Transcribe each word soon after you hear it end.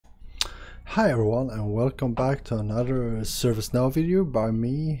Hi everyone, and welcome back to another ServiceNow video by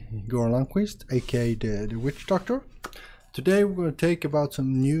me, Goran Lundqvist, aka the Witch Doctor. Today we're going to take about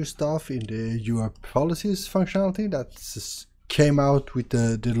some new stuff in the UI policies functionality that came out with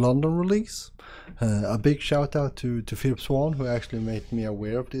the London release. A big shout out to Philip Swan, who actually made me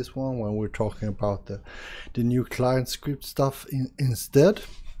aware of this one when we're talking about the new client script stuff instead.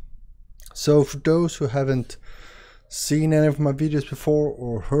 So for those who haven't seen any of my videos before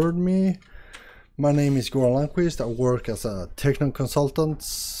or heard me, my name is Goran Lundqvist. I work as a technical consultant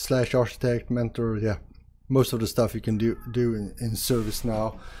 / architect, mentor, most of the stuff you can do in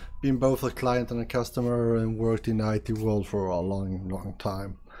ServiceNow. Been both a client and a customer and worked in the IT world for a long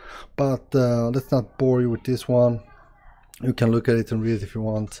time. But let's not bore you with this one. You can look at it and read it if you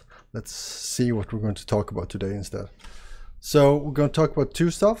want. Let's see what we're going to talk about today instead. So we're going to talk about two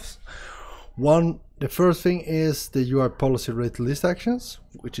stuffs. The first thing is the UI policy related list actions,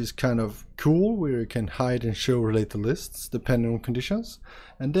 which is kind of cool, where you can hide and show related lists depending on conditions.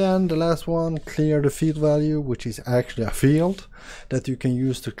 And then the last one, clear the field value, which is actually a field that you can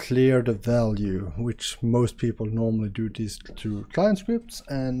use to clear the value, which most people normally do this through client scripts.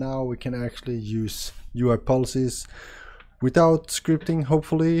 And now we can actually use UI policies without scripting,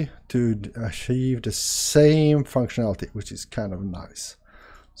 hopefully, to achieve the same functionality, which is kind of nice.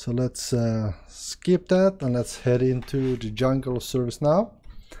 So let's skip that and let's head into the jungle of ServiceNow.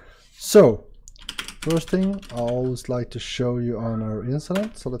 So first thing, I always like to show you on our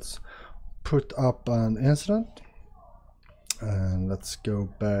incident. So let's put up an incident and let's go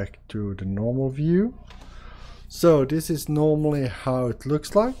back to the normal view. So this is normally how it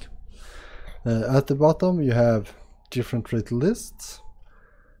looks like. At the bottom you have different related lists,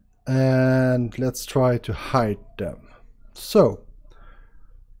 and let's try to hide them. So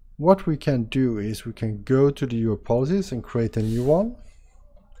what we can do is we can go to the UI policies and create a new one.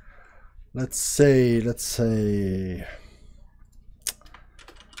 Let's say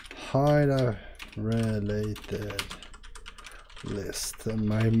hide a related list, and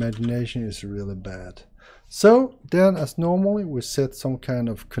my imagination is really bad. So then, as normally, we set some kind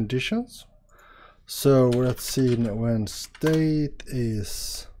of conditions. So let's see, when state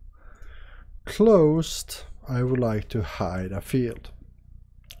is closed, I would like to hide a field.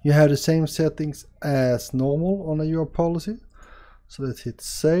 You have the same settings as normal on a UI policy. So let's hit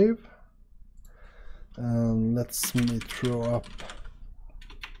save. And let me throw up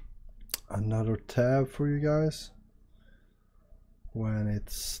another tab for you guys when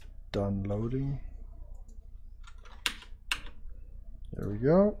it's done loading. There we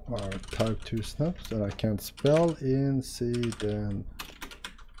go. Our type 2 snaps that I can't spell,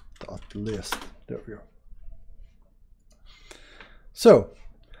 incident.list. There we go. So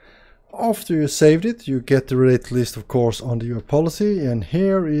after you saved it, you get the related list, of course, on the UI policy, and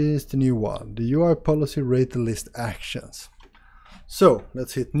here is the new one, the UI policy related list actions. So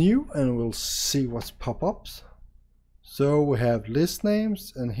let's hit new and we'll see what's pop-ups. So we have list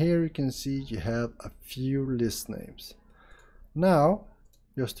names, and here you can see you have a few list names. Now,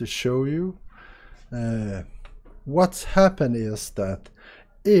 just to show you, what's happened is that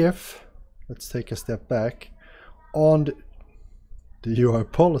if, let's take a step back, on the UI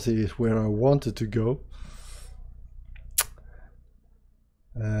policy is where I wanted to go,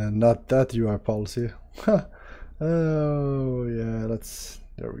 not that UI policy. Oh yeah,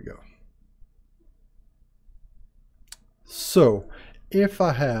 there we go. So if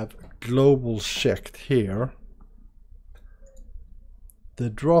I have global checked here, the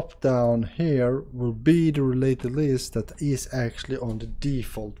drop down here will be the related list that is actually on the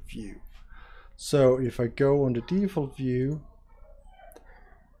default view. So if I go on the default view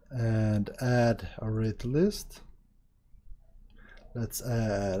and add a related list, let's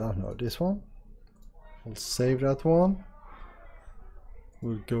add, I don't know, this one. We'll save that one.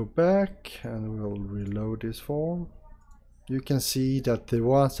 We'll go back and we'll reload this form. You can see that the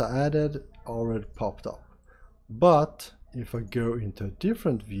ones I added already popped up. But if I go into a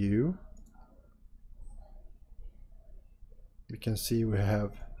different view, you can see we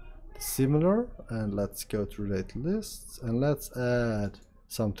have similar, and let's go to related lists and let's add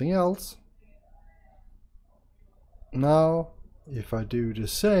something else. Now if I do the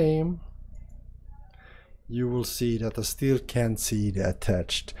same, you will see that I still can't see the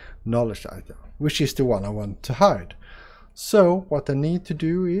attached knowledge item, which is the one I want to hide. So what I need to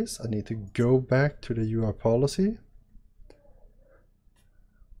do is I need to go back to the UI policy,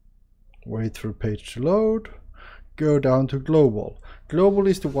 wait for the page to load, go down to global. Global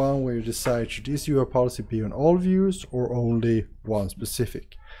is the one where you decide should this UI policy be on all views or only one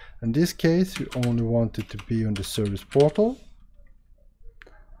specific. In this case, you only want it to be on the service portal.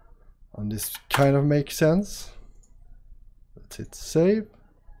 And this kind of makes sense. Let's hit save.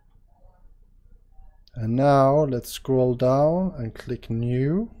 And now let's scroll down and click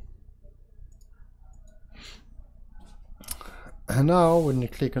new. And now when you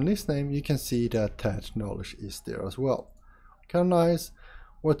click on this name, you can see the attached knowledge is there as well. Kind of nice.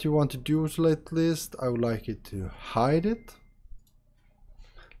 What you want to do with select list, I would like it to hide it.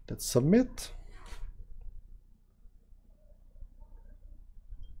 Let's submit.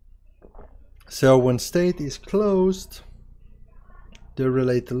 So when state is closed, the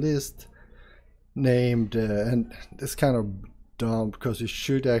related list named, and it's kind of dumb because you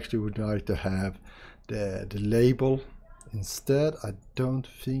should actually would like to have the label instead. I don't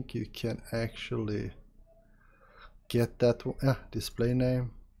think you can actually get that one. Display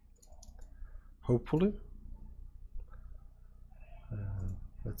name, hopefully.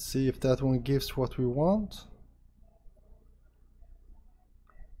 Let's see if that one gives what we want.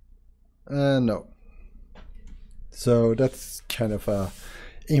 No. So that's kind of a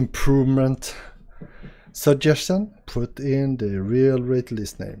improvement suggestion. Put in the real related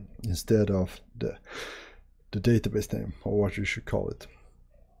list name instead of the database name, or what you should call it.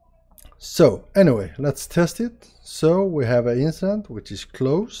 So anyway, let's test it. So we have an incident which is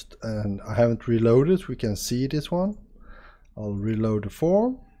closed, and I haven't reloaded. We can see this one. I'll reload the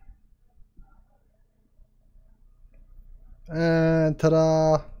form, and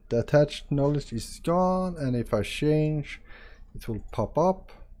ta-da! The attached knowledge is gone, and if I change, it will pop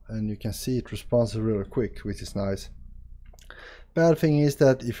up, and you can see it responds really quick, which is nice. Bad thing is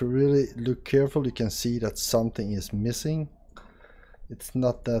that if you really look careful, you can see that something is missing. It's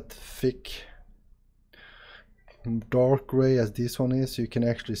not that thick dark gray as this one is. You can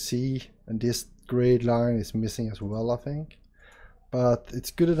actually see, and this gray line is missing as well, I think. But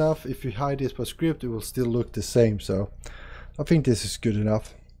it's good enough. If you hide this per script, it will still look the same. So I think this is good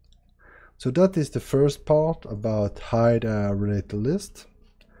enough. So that is the first part about hide a related list.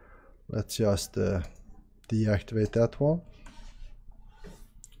 Let's just deactivate that one.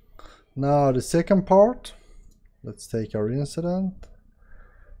 Now the second part, let's take our incident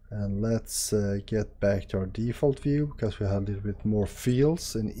and let's get back to our default view, because we have a little bit more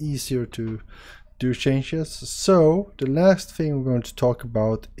fields and easier to do changes. So the last thing we're going to talk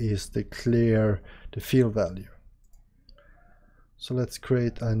about is the clear the field value. So let's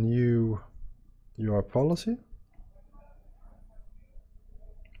create a new URI policy.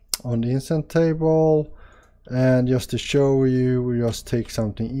 On the incident table, and just to show you, we just take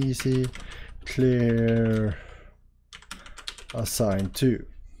something easy, clear assign to.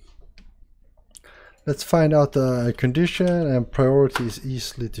 Let's find out a condition, and priority is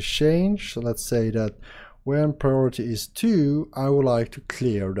easily to change. So let's say that when priority is 2, I would like to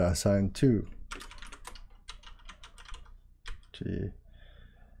clear the assign to. G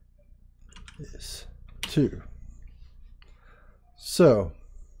is 2. So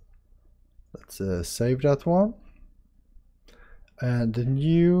let's save that one. And the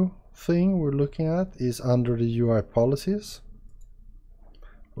new thing we're looking at is under the UI policies.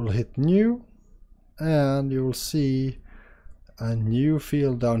 We'll hit new, and you will see a new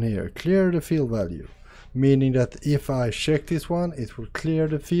field down here, clear the field value, meaning that if I check this one, it will clear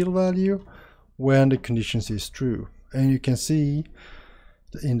the field value when the conditions is true. And you can see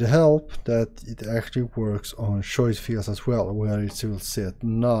in the help that it actually works on choice fields as well, where it will set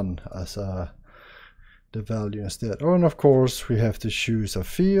none as the value instead. Oh, and of course we have to choose a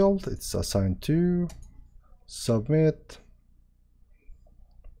field. It's assigned to, submit.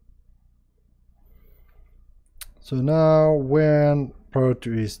 So now when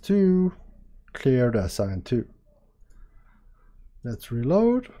priority is 2, clear the assign to. Let's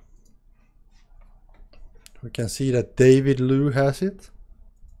reload. We can see that David Lou has it.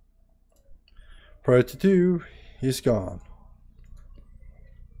 Priority 2 is gone.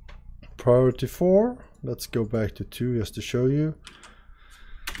 Priority 4, let's go back to 2 just to show you.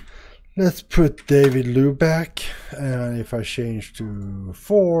 Let's put David Lou back, and if I change to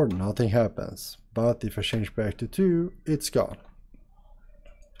 4, nothing happens. But if I change back to 2, it's gone.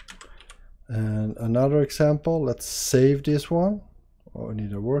 And another example, let's save this one. Oh, I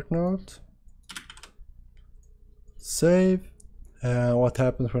need a work note. Save, and what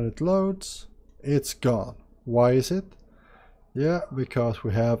happens when it loads? It's gone. Why is it? Yeah, because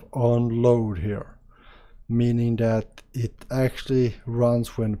we have on load here, meaning that it actually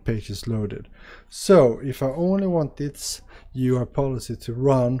runs when the page is loaded. So if I only want this URI policy to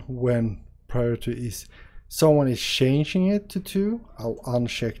run when priority is someone is changing it to 2, I'll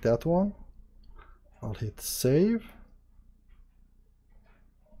uncheck that one. I'll hit save.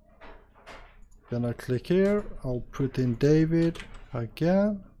 Then I click here, I'll put in David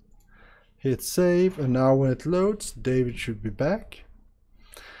again. hit save, and now when it loads, David should be back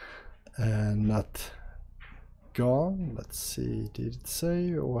and not gone. Let's see, did it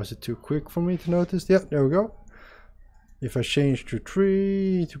save or was it too quick for me to notice? Yeah, there we go. If I change to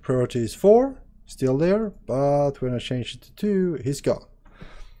 3, to priority is 4, still there, but when I change it to 2, he's gone.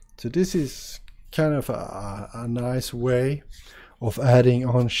 So this is kind of a nice way of adding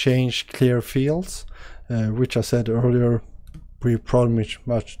on change clear fields, which I said earlier, we pretty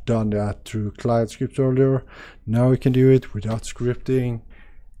much done that through client scripts earlier. Now we can do it without scripting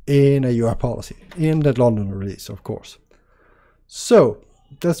in a UI policy, in the London release, of course. So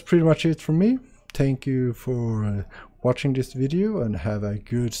that's pretty much it from me. Thank you for watching this video, and have a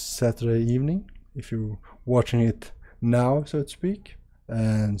good Saturday evening if you're watching it now, so to speak,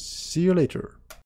 and see you later.